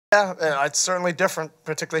Yeah, it's certainly different,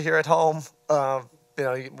 particularly here at home.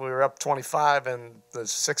 We were up 25 and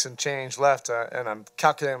there's 6 and change left, and I'm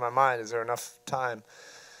calculating in my mind, is there enough time?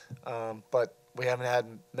 But we haven't had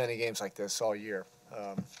many games like this all year.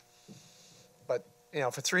 But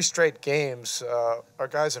for 3 straight games, our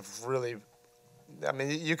guys have really. I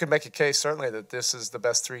mean, you could make a case certainly that this is the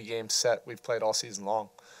best 3-game set we've played all season long.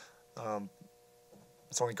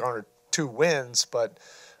 It's only garnered 2 wins, but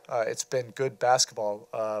it's been good basketball.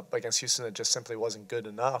 Against Houston, it just simply wasn't good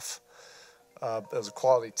enough. It was a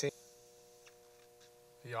quality team.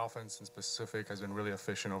 The offense in specific has been really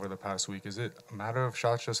efficient over the past week. Is it a matter of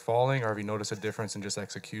shots just falling, or have you noticed a difference in just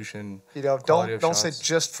execution? Don't say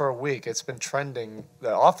just for a week. It's been trending.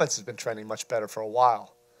 The offense has been trending much better for a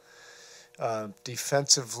while.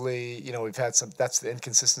 Defensively, we've had some. That's the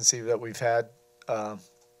inconsistency that we've had.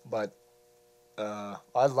 But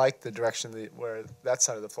I like the direction where that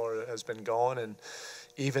side of the floor has been going, and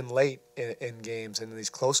even late in games, in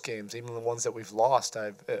these close games, even the ones that we've lost,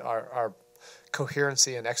 our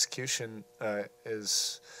coherency and execution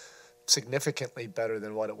is significantly better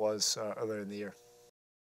than what it was earlier in the year.